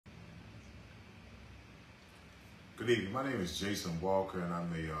Good evening. My name is Jason Walker, and I'm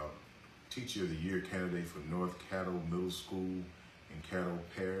a Teacher of the Year candidate for North Caddo Middle School in Caddo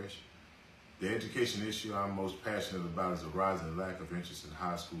Parish. The education issue I'm most passionate about is the rising lack of interest in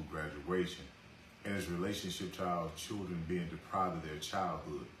high school graduation and its relationship to our children being deprived of their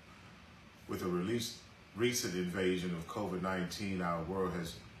childhood. With the recent invasion of COVID-19, our world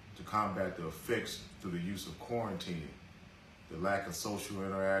has to combat the effects through the use of quarantining. The lack of social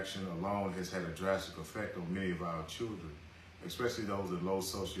interaction alone has had a drastic effect on many of our children, especially those in low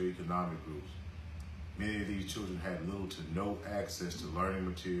socioeconomic groups. Many of these children had little to no access to learning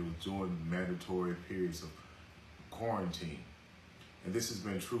materials during mandatory periods of quarantine. And this has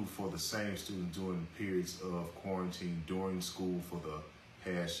been true for the same students during periods of quarantine during school for the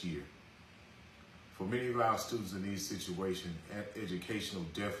past year. For many of our students in these situations, educational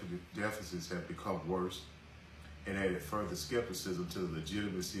deficits have become worse and added further skepticism to the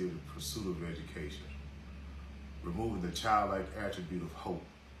legitimacy of the pursuit of education, removing the childlike attribute of hope.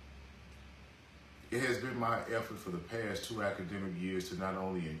 It has been my effort for the past 2 academic years to not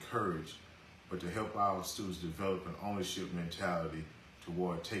only encourage, but to help our students develop an ownership mentality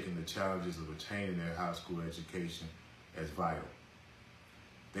toward taking the challenges of attaining their high school education as vital.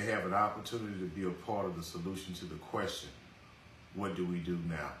 They have an opportunity to be a part of the solution to the question, what do we do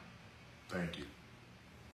now? Thank you.